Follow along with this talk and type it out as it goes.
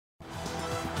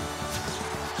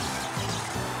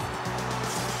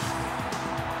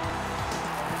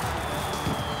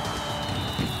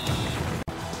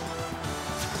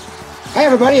Hi,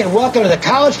 everybody, and welcome to the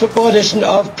college football edition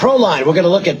of Proline. We're going to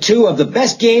look at two of the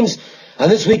best games on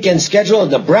this weekend's schedule.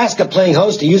 Nebraska playing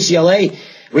host to UCLA,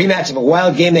 rematch of a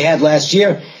wild game they had last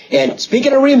year. And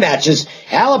speaking of rematches,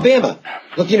 Alabama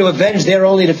looking to avenge their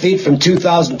only defeat from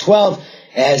 2012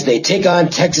 as they take on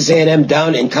Texas A&M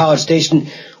down in College Station.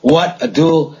 What a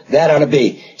duel that ought to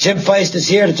be. Jim Feist is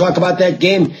here to talk about that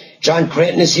game. John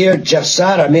Cranton is here. Jeff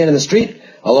Sod, our man in the street,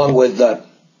 along with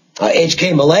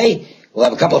H.K. Malay. We'll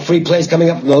have a couple of free plays coming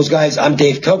up from those guys. I'm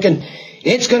Dave Koken.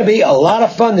 It's going to be a lot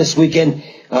of fun this weekend.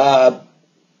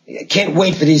 Can't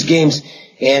wait for these games.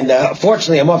 And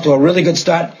fortunately, I'm off to a really good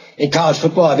start in college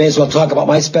football. I may as well talk about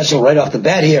my special right off the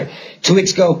bat here. 2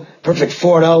 weeks ago, perfect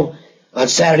 4-0 on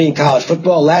Saturday in college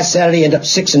football. Last Saturday, ended up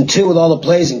 6-2 with all the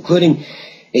plays, including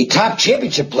a top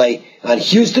championship play on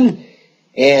Houston.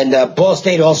 And Ball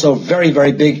State also very,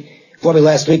 very big for me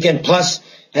last weekend. Plus,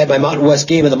 had my Mountain West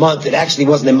game of the month. It actually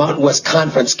wasn't a Mountain West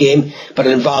conference game, but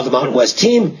it involved a Mountain West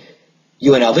team.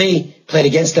 UNLV played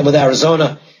against them with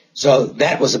Arizona. So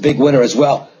that was a big winner as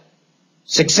well.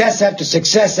 Success after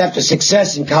success after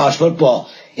success in college football.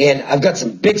 And I've got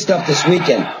some big stuff this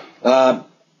weekend.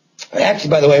 Actually,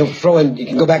 by the way, you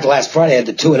can go back to last Friday. I had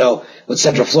the 2-0 with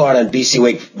Central Florida and BC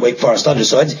Wake Forest Thunder.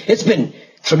 So it's been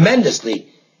tremendously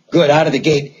good out of the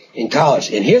gate in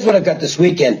college. And here's what I've got this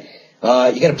weekend. You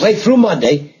got to play through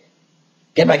Monday.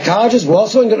 Get my colleges. We're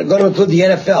also going to include the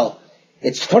NFL.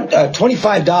 It's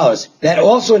 $25. That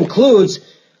also includes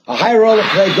a high roller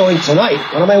play going tonight,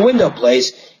 one of my window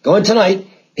plays going tonight,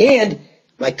 and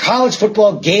my college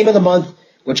football game of the month,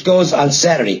 which goes on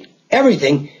Saturday.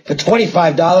 Everything for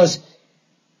 $25.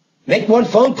 Make one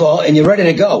phone call and you're ready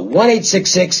to go.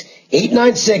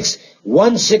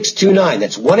 1-866-896-1629.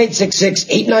 That's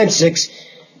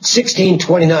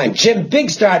 1-866-896-1629. Jim, big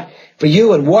start for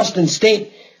you in Washington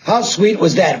State. How sweet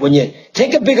was that when you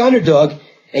take a big underdog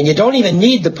and you don't even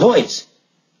need the points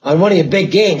on one of your big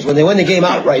games when they win the game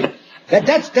outright?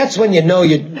 That's when you know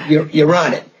you're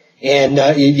on it and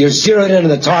you're zeroed in on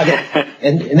the target,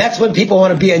 and that's when people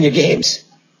want to be on your games.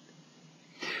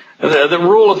 The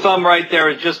rule of thumb right there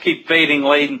is just keep fading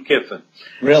Lane Kiffin.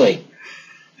 Really?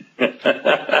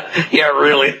 Yeah,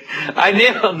 really. I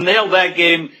nailed that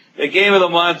game. The game of the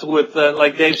month with,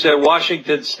 like Dave said,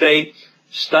 Washington State,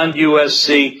 stunned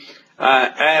USC.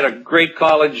 I had a great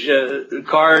college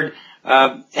card.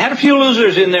 Had a few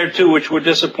losers in there, too, which were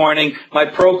disappointing. My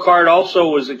pro card also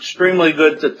was extremely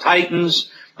good. The Titans.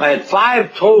 I had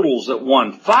 5 totals that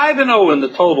won. 5-0 in the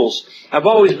totals. I've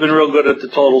always been real good at the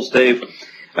totals, Dave.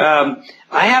 I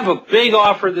have a big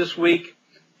offer this week.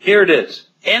 Here it is.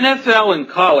 NFL and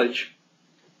college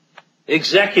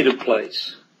executive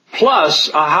plays, plus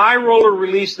a high roller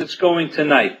release that's going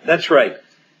tonight. That's right.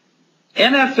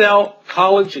 NFL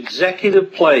college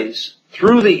executive plays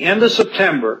through the end of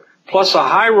September, plus a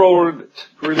high roller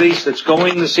release that's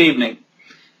going this evening.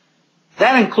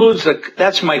 That includes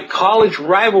that's my college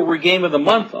rivalry game of the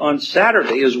month on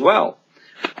Saturday as well.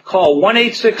 Call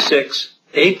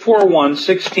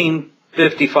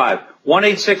 1-866-841-1655.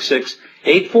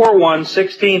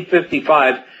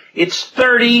 1-866-841-1655. It's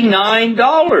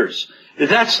 $39.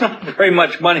 That's not very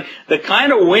much money. The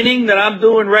kind of winning that I'm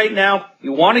doing right now,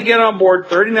 you want to get on board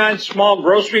 39 small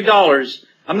grocery dollars.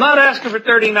 I'm not asking for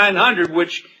 3,900,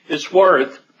 which is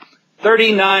worth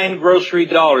 39 grocery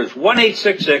dollars.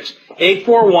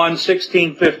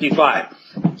 1-866-841-1655.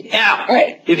 Now,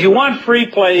 if you want free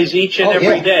plays each and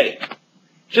every day,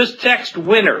 just text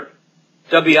WINNER,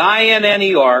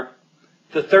 WINNER,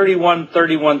 to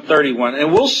 313131,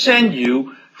 and we'll send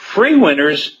you free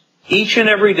winners each and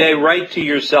every day right to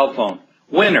your cell phone.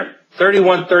 WINNER,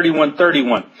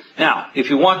 313131. Now, if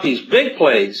you want these big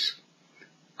plays,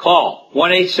 call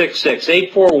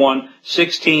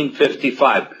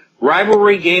 1-866-841-1655.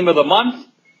 Rivalry game of the month,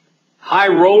 high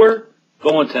roller,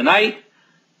 going tonight,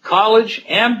 college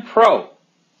and pro,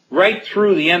 right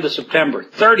through the end of September.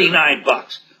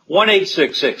 $39.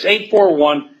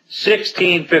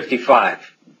 1-866-841-1655.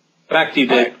 Back to you,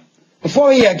 Dave. Before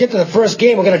we get to the first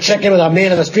game, we're going to check in with our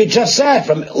man on the street, Jeff Sod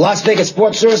from Las Vegas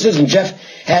Sports Services, and Jeff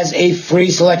has a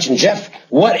free selection. Jeff,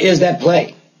 what is that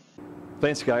play?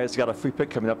 Thanks, guys. Got a free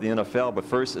pick coming up in the NFL, but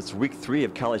first, it's week 3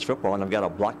 of college football, and I've got a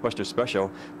blockbuster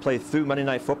special. Play through Monday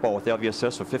Night Football with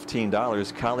LVSS for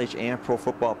 $15, college and pro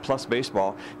football plus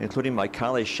baseball, including my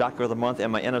college shocker of the month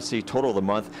and my NFC total of the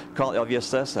month. Call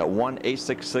LVSS at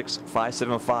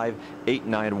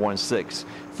 1-866-575-8916.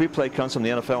 Free play comes from the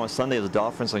NFL on Sunday as the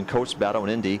Dolphins and Colts battle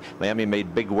in Indy. Miami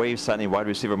made big waves signing wide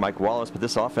receiver Mike Wallace, but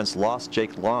this offense lost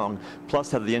Jake Long, plus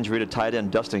had the injury to tight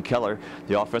end Dustin Keller.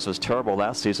 The offense was terrible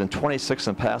last season, 26 6th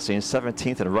in passing,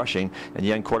 17th in rushing, and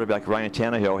young quarterback Ryan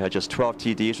Tannehill had just 12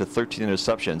 TDs with 13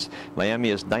 interceptions.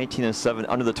 Miami is 19-7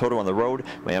 under the total on the road.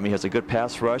 Miami has a good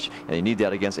pass rush, and you need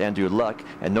that against Andrew Luck.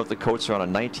 And note the Colts are on a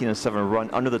 19-7 run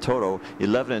under the total,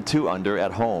 11-2 under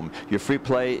at home. Your free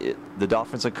play, the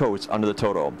Dolphins and Colts under the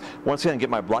total. Once again, get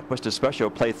my blockbuster special.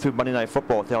 Play through Monday Night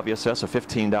Football with LVSS of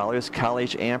 $15,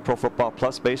 college and pro football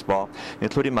plus baseball,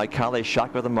 including my college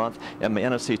shock of the month and my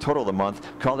NFC total of the month.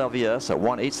 Call LVS at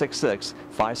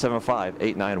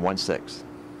 1-866-575-8916.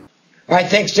 All right,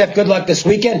 thanks, Jeff. Good luck this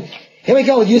weekend. Here we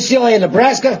go with UCLA and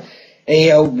Nebraska,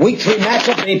 a Week 3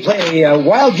 matchup. They played a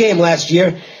wild game last year,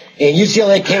 and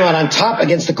UCLA came out on top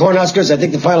against the Cornhuskers. I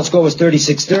think the final score was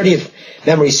 36-30, if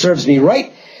memory serves me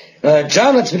right.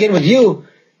 John, let's begin with you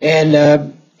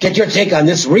and get your take on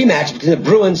this rematch between the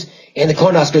Bruins and the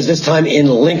Cornhuskers, this time in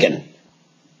Lincoln.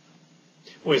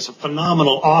 Well, it's a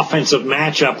phenomenal offensive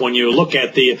matchup when you look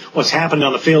at what's happened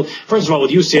on the field. First of all, with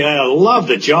UCLA, I love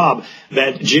the job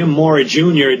that Jim Mora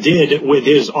Jr. did with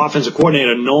his offensive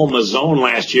coordinator, Noel Mazzone,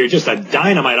 last year. Just a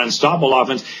dynamite, unstoppable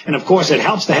offense. And, of course, it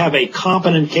helps to have a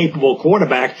competent, capable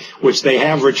quarterback, which they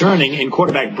have returning in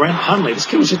quarterback Brent Hundley. This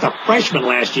kid was just a freshman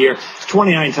last year,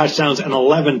 29 touchdowns and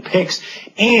 11 picks,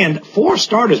 and 4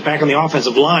 starters back on the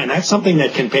offensive line. That's something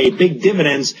that can pay big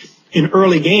dividends in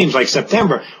early games like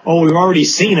September. Oh, we've already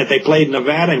seen it. They played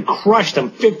Nevada and crushed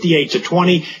them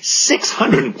 58-20,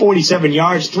 647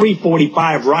 yards,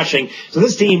 345 rushing. So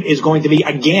this team is going to be,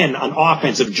 again, an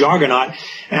offensive juggernaut.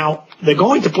 Now, they're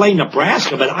going to play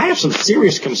Nebraska, but I have some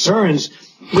serious concerns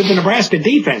with the Nebraska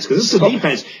defense, because this is a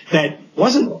defense that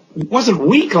wasn't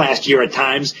weak last year at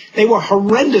times. They were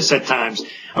horrendous at times.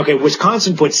 Okay,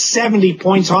 Wisconsin put 70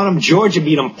 points on them. Georgia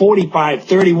beat them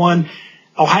 45-31.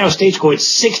 Ohio State scored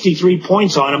 63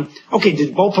 points on them. Okay,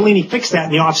 did Bo Pelini fix that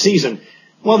in the offseason?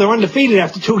 Well, they're undefeated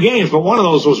after 2 games, but one of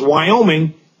those was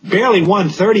Wyoming. Barely won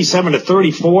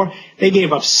 37-34. They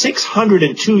gave up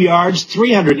 602 yards,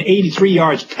 383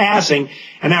 yards passing.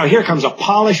 And now here comes a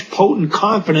polished, potent,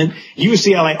 confident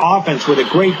UCLA offense with a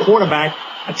great quarterback,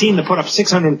 a team that put up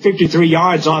 653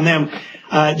 yards on them.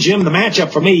 Jim, the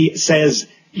matchup for me says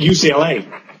UCLA.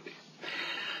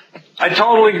 I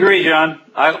totally agree, John.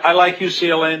 I like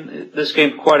UCLA in this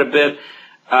game quite a bit.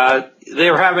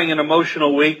 They're having an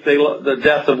emotional week. The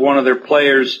death of one of their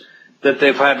players that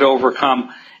they've had to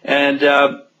overcome. And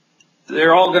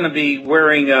they're all going to be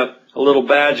wearing a little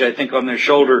badge, I think, on their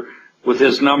shoulder with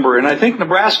his number. And I think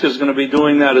Nebraska is going to be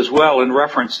doing that as well in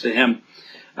reference to him.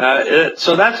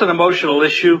 So that's an emotional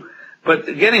issue.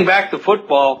 But getting back to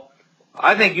football,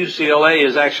 I think UCLA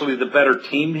is actually the better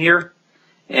team here.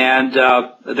 And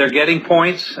they're getting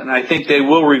points, and I think they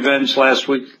will revenge last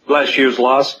year's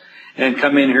loss and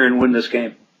come in here and win this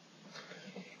game.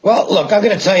 Well, look, I'm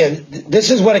going to tell you, this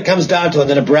is what it comes down to in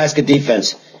the Nebraska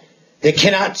defense. They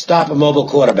cannot stop a mobile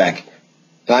quarterback.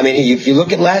 I mean, if you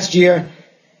look at last year,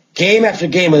 game after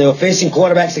game, when they were facing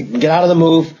quarterbacks that can get out of the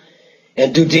move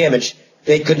and do damage,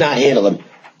 they could not handle them.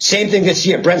 Same thing this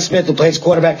year. Brent Smith, who plays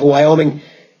quarterback for Wyoming,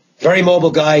 very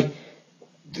mobile guy.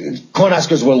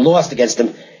 Cornhuskers were lost against them.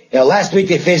 You know, last week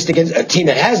they faced against a team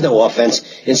that has no offense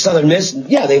in Southern Miss.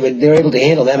 Yeah, they were able to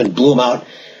handle them and blew them out.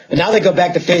 And now they go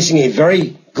back to facing a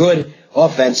very good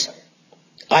offense.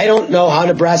 I don't know how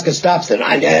Nebraska stops them.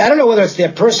 I don't know whether it's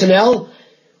their personnel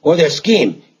or their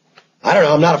scheme. I don't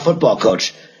know. I'm not a football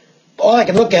coach. All I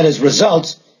can look at is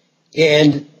results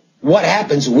and what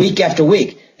happens week after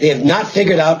week. They have not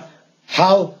figured out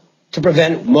how to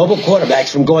prevent mobile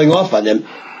quarterbacks from going off on them.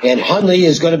 And Hundley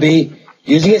is going to be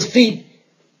using his feet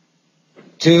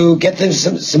to get them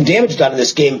some damage done in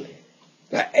this game.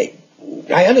 I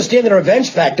understand the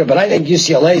revenge factor, but I think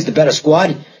UCLA is the better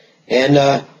squad.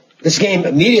 And this game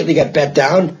immediately got bet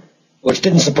down, which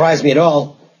didn't surprise me at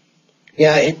all.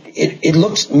 Yeah, it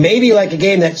looks maybe like a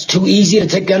game that's too easy to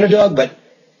take the underdog, but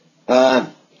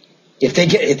if they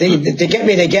get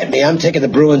me, they get me. I'm taking the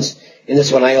Bruins in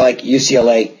this one. I like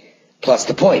UCLA plus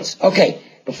the points. Okay.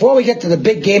 Before we get to the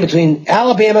big game between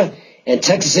Alabama and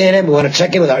Texas A&M, we want to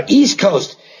check in with our East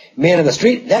Coast man on the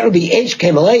street. That would be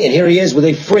H.K. Millay, and here he is with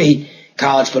a free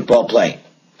college football play.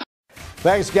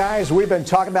 Thanks, guys. We've been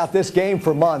talking about this game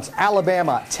for months.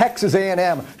 Alabama, Texas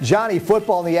A&M, Johnny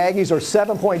Football and the Aggies are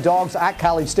 7-point dogs at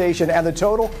College Station, and the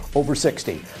total over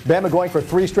 60. Bama going for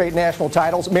 3 straight national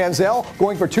titles. Manziel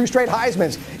going for 2 straight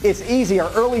Heismans. It's easy. Our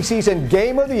early season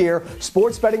game of the year.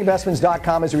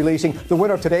 SportsBettingInvestments.com is releasing the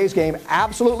winner of today's game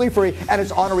absolutely free, and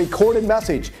it's on a recorded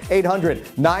message.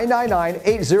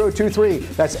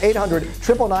 800-999-8023. That's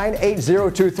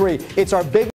 800-999-8023. It's our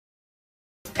big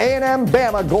A&M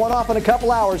Bama going off in a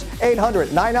couple hours.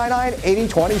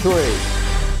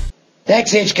 800-999-8023.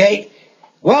 Thanks, HK.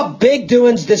 Well, big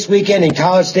doings this weekend in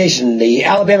College Station. The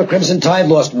Alabama Crimson Tide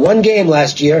lost one game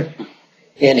last year,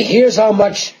 and here's how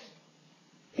much,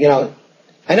 I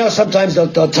know sometimes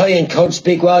they'll tell you in coach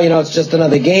speak, well, it's just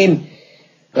another game.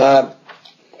 Can't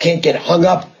get hung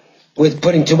up with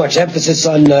putting too much emphasis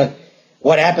on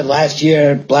what happened last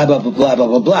year, blah, blah, blah, blah, blah,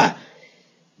 blah, blah.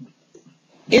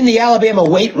 In the Alabama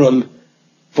weight room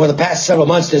for the past several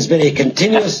months, there's been a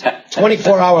continuous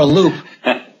 24-hour loop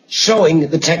showing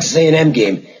the Texas A&M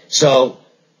game. So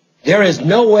there is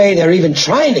no way they're even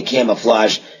trying to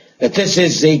camouflage that this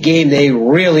is a game they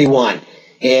really want.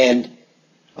 And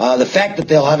the fact that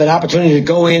they'll have an opportunity to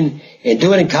go in and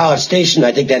do it in College Station,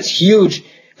 I think that's huge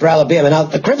for Alabama. Now,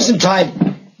 the Crimson Tide,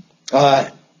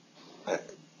 they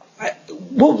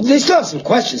still have some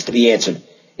questions to be answered.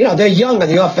 They're young on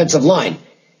the offensive line.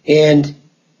 And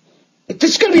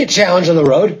this is going to be a challenge on the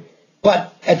road.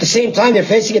 But at the same time, they're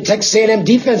facing a Texas A&M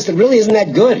defense that really isn't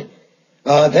that good.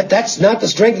 That's not the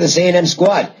strength of this A&M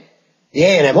squad. The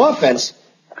A&M offense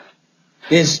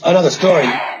is another story.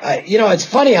 It's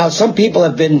funny how some people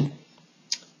have been,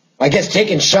 I guess,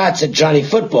 taking shots at Johnny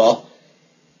Football.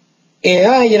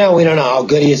 And, we don't know how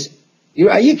good he is.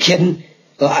 Are you kidding?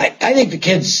 I think the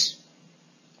kid's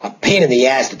a pain in the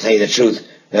ass, to tell you the truth.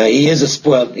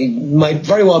 He might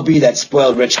very well be that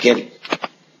spoiled rich kid.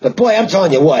 But boy, I'm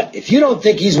telling you what, if you don't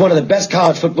think he's one of the best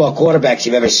college football quarterbacks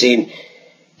you've ever seen,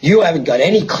 you haven't got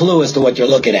any clue as to what you're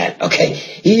looking at, okay?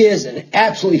 He is an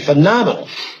absolutely phenomenal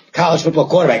college football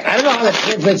quarterback. I don't know how that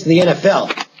translates to the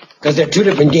NFL, because they're two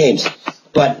different games.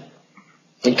 But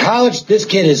in college, this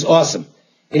kid is awesome.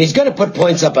 And he's going to put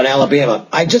points up on Alabama.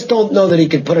 I just don't know that he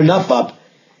can put enough up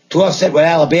to offset what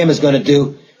Alabama's going to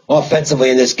do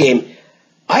offensively in this game.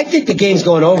 I think the game's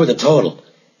going over the total.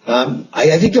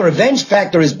 I think the revenge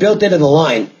factor is built into the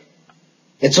line.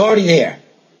 It's already there.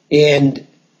 And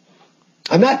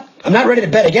I'm not ready to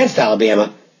bet against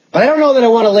Alabama, but I don't know that I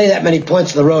want to lay that many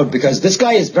points on the road, because this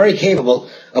guy is very capable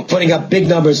of putting up big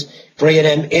numbers for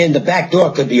A&M, and the back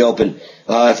door could be open.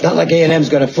 It's not like A&M's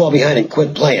going to fall behind and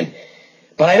quit playing.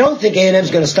 But I don't think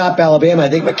A&M's going to stop Alabama. I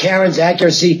think McCarron's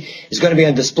accuracy is going to be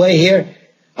on display here.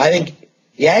 I think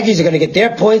the Aggies are going to get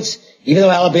their points, even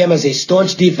though Alabama is a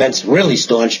staunch defense, really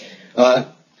staunch.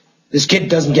 This kid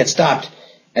doesn't get stopped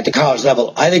at the college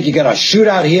level. I think you got a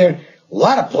shootout here, a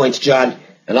lot of points, John,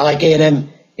 and I like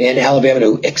A&M and Alabama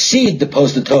to exceed the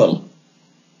posted total.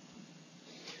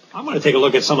 I'm going to take a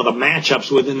look at some of the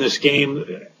matchups within this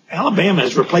game. Alabama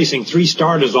is replacing 3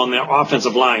 starters on their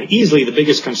offensive line, easily the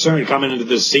biggest concern coming into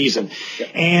this season.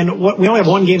 And we only have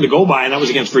one game to go by, and that was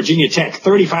against Virginia Tech,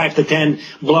 35-10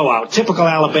 blowout, typical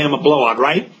Alabama blowout,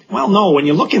 right? Well, no, when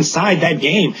you look inside that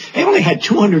game, they only had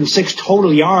 206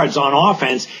 total yards on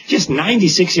offense, just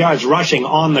 96 yards rushing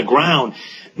on the ground.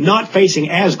 Not facing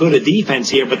as good a defense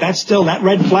here, but that's still that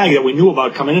red flag that we knew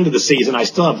about coming into the season. I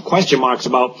still have question marks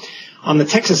about. On the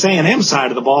Texas A&M side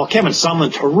of the ball, Kevin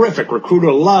Sumlin, terrific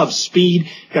recruiter, loves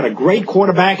speed, got a great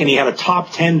quarterback, and he had a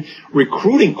top 10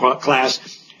 recruiting class.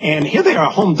 And here they are, a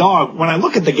home dog. When I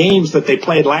look at the games that they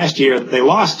played last year that they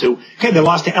lost to, they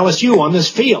lost to LSU on this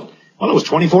field. Well, it was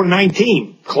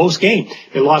 24-19, close game.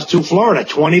 They lost to Florida,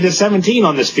 20-17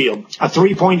 on this field, a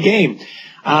 3-point game.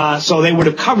 So they would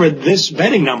have covered this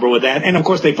betting number with that. And, of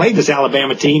course, they played this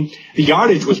Alabama team. The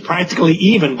yardage was practically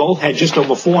even. Both had just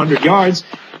over 400 yards.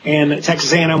 And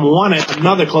Texas A&M won it.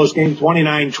 Another close game,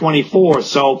 29-24.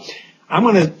 So I'm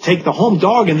going to take the home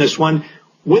dog in this one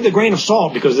with a grain of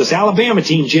salt, because this Alabama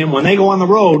team, Jim, when they go on the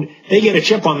road, they get a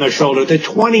chip on their shoulder. They're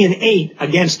 20-8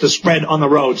 against the spread on the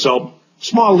road. So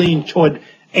small lean toward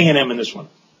A&M in this one.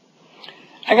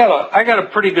 I got a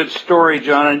pretty good story,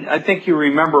 John. I think you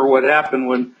remember what happened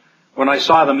when I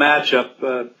saw the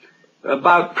matchup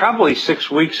about probably 6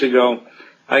 weeks ago.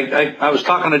 I was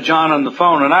talking to John on the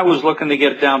phone, and I was looking to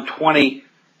get down 20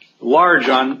 large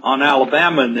on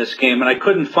Alabama in this game, and I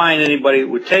couldn't find anybody that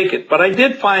would take it. But I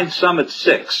did find some at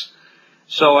 6.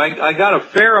 So I got a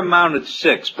fair amount at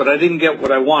 6, but I didn't get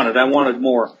what I wanted. I wanted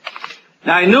more.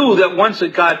 Now, I knew that once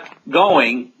it got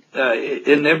going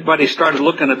and everybody started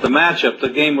looking at the matchup, the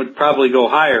game would probably go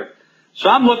higher. So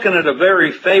I'm looking at a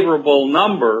very favorable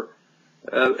number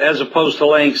as opposed to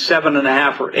laying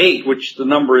 7.5 or 8, which the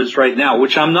number is right now,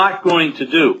 which I'm not going to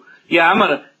do. Yeah,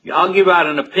 I'll give out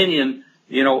an opinion,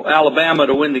 Alabama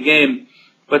to win the game.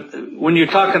 But when you're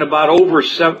talking about over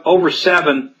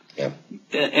 7, yeah.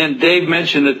 And Dave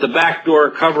mentioned that the backdoor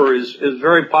cover is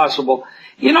very possible.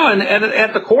 And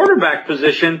at the quarterback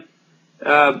position,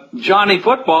 Johnny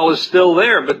Football is still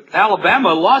there, but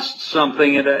Alabama lost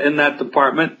something in that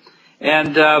department.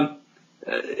 And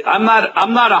I'm not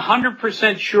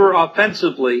 100% sure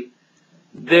offensively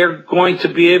they're going to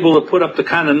be able to put up the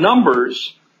kind of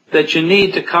numbers that you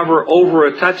need to cover over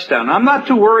a touchdown. I'm not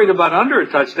too worried about under a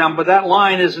touchdown, but that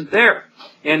line isn't there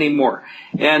anymore.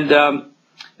 And,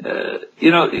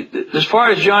 as far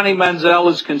as Johnny Manziel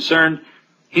is concerned,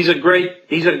 he's a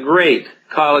great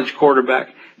college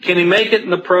quarterback. Can he make it in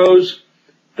the pros?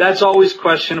 That's always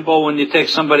questionable when you take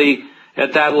somebody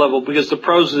at that level, because the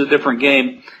pros is a different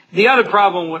game. The other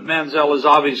problem with Manziel is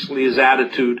obviously his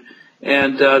attitude,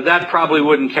 and that probably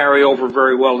wouldn't carry over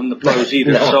very well in the pros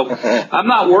either. So I'm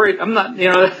not worried. I'm not,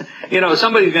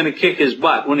 somebody's going to kick his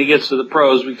butt when he gets to the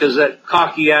pros, because that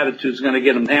cocky attitude is going to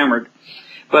get him hammered.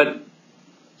 But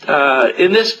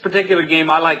in this particular game,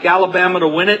 I like Alabama to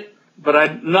win it, but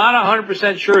I'm not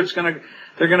 100% sure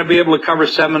they're going to be able to cover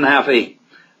 7.5, 8.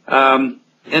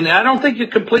 And I don't think you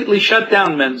completely shut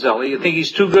down Manziel. I think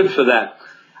he's too good for that.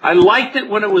 I liked it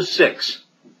when it was 6,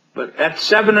 but at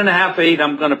 7.5, 8,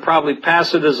 I'm going to probably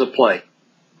pass it as a play.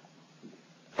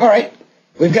 All right.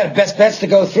 We've got best bets to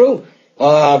go through.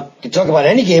 To talk about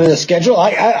any game in the schedule,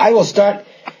 I will start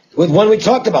with one we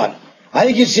talked about. I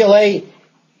think UCLA,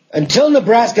 until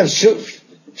Nebraska shows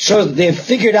that they've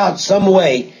figured out some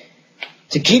way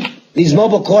to keep these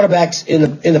mobile quarterbacks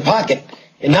in the pocket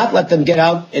and not let them get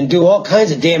out and do all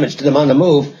kinds of damage to them on the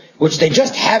move, which they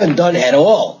just haven't done at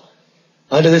all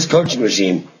under this coaching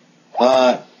regime.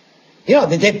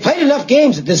 They've played enough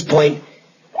games at this point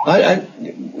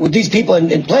with these people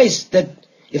in place that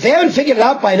if they haven't figured it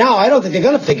out by now, I don't think they're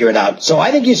going to figure it out. So I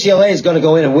think UCLA is going to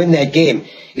go in and win that game,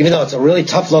 even though it's a really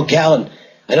tough locale, and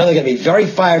I know they're going to be very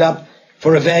fired up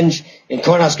for revenge in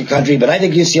Cornhusker country, but I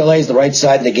think UCLA is the right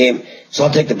side of the game. So I'll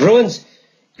take the Bruins.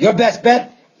 Your best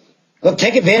bet? Look,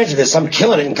 take advantage of this. I'm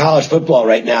killing it in college football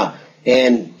right now.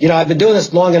 And, I've been doing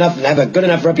this long enough and have a good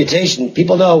enough reputation.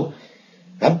 People know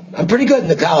I'm pretty good in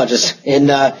the colleges. And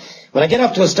when I get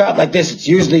off to a start like this, it's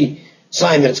usually a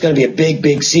sign that it's going to be a big,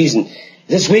 big season.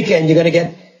 This weekend, you're going to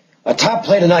get a top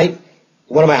play tonight,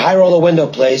 one of my high roller window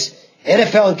plays,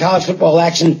 NFL and college football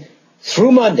action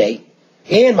through Monday,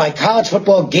 and my college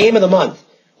football game of the month.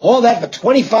 All that for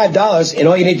 $25, and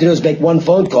all you need to do is make one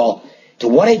phone call to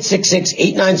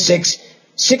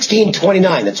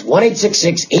 1-866-896-1629. That's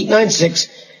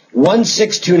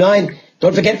 1-866-896-1629.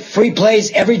 Don't forget, free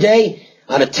plays every day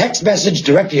on a text message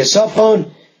direct to your cell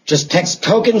phone. Just text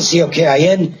COKIN,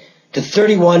 C-O-K-I-N, to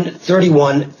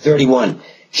 313131.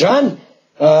 John,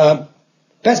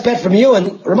 best bet from you,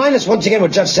 and remind us once again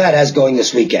what Jeff Satt has going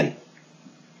this weekend.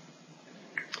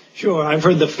 Sure. I've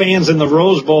heard the fans in the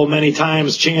Rose Bowl many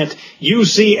times chant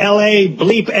UCLA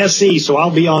bleep SC, so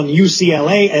I'll be on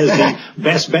UCLA as the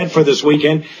best bet for this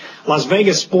weekend. Las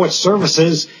Vegas Sports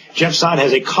Services, Jeff Satt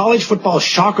has a college football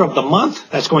shocker of the month.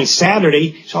 That's going Saturday.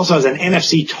 He also has an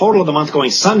NFC total of the month going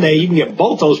Sunday. You can get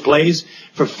both those plays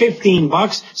for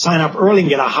 $15. Sign up early and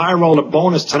get a high roller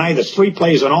bonus tonight. There's 3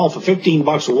 plays on all for $15.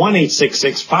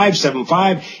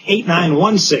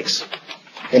 1-866-575-8916.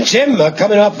 And Jim,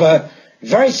 coming up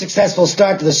very successful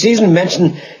start to the season.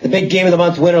 Mentioned the big game of the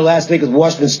month winner last week with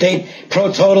Washington State.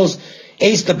 Pro totals,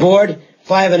 ace the board,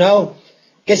 5-0.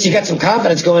 Guess you got some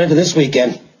confidence going into this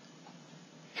weekend.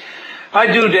 I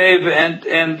do, Dave,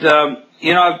 and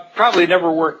I've probably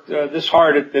never worked this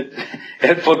hard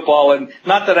at football, and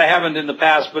not that I haven't in the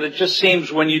past, but it just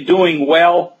seems when you're doing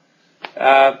well,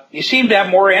 you seem to have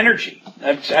more energy.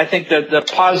 I think that the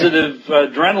positive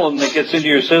adrenaline that gets into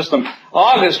your system.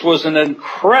 August was an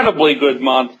incredibly good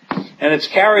month, and it's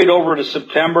carried over to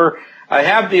September.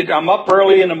 I'm up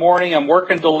early in the morning. I'm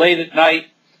working till late at night.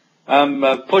 I'm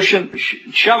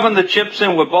shoving the chips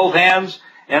in with both hands,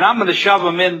 and I'm going to shove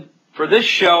them in for this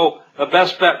show, a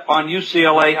best bet on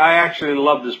UCLA. I actually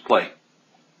love this play.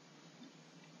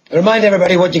 Remind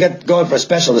everybody what you got going for a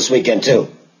special this weekend, too.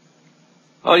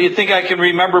 Oh, you think I can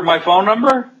remember my phone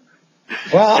number?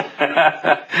 Well,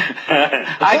 I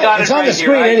got it's it on right the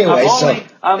screen here. anyway.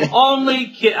 I'm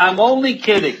only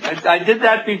kidding. I did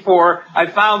that before. I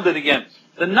found it again.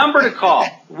 The number to call,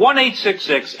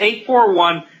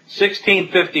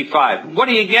 1-866-841-1655. What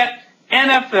do you get?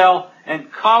 NFL and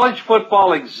college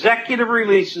football executive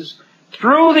releases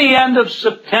through the end of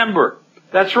September.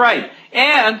 That's right.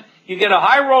 And you get a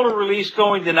high roller release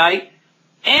going tonight,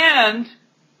 and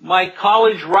my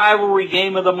college rivalry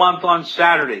game of the month on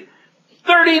Saturday.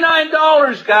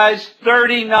 $39, guys.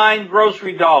 39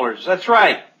 grocery dollars. That's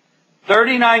right.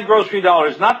 39 grocery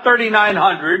dollars, not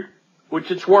 3,900, which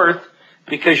it's worth,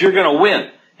 because you're going to win,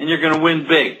 and you're going to win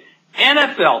big.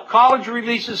 NFL, college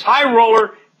releases, high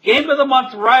roller, game of the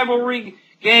month rivalry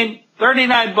game,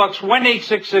 $39,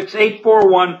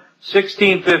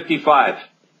 1-866-841-1655.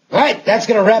 All right, that's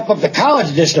going to wrap up the college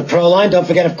edition of Proline. Don't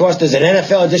forget, of course, there's an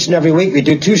NFL edition every week. We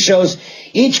do 2 shows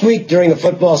each week during the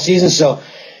football season, so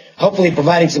hopefully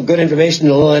providing some good information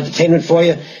and a little entertainment for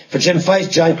you. For Jim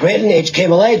Feist, John Creighton, HK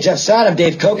Malay, Jeff Sod, I'm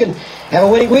Dave Koken. Have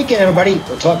a winning weekend, everybody.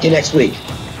 We'll talk to you next week.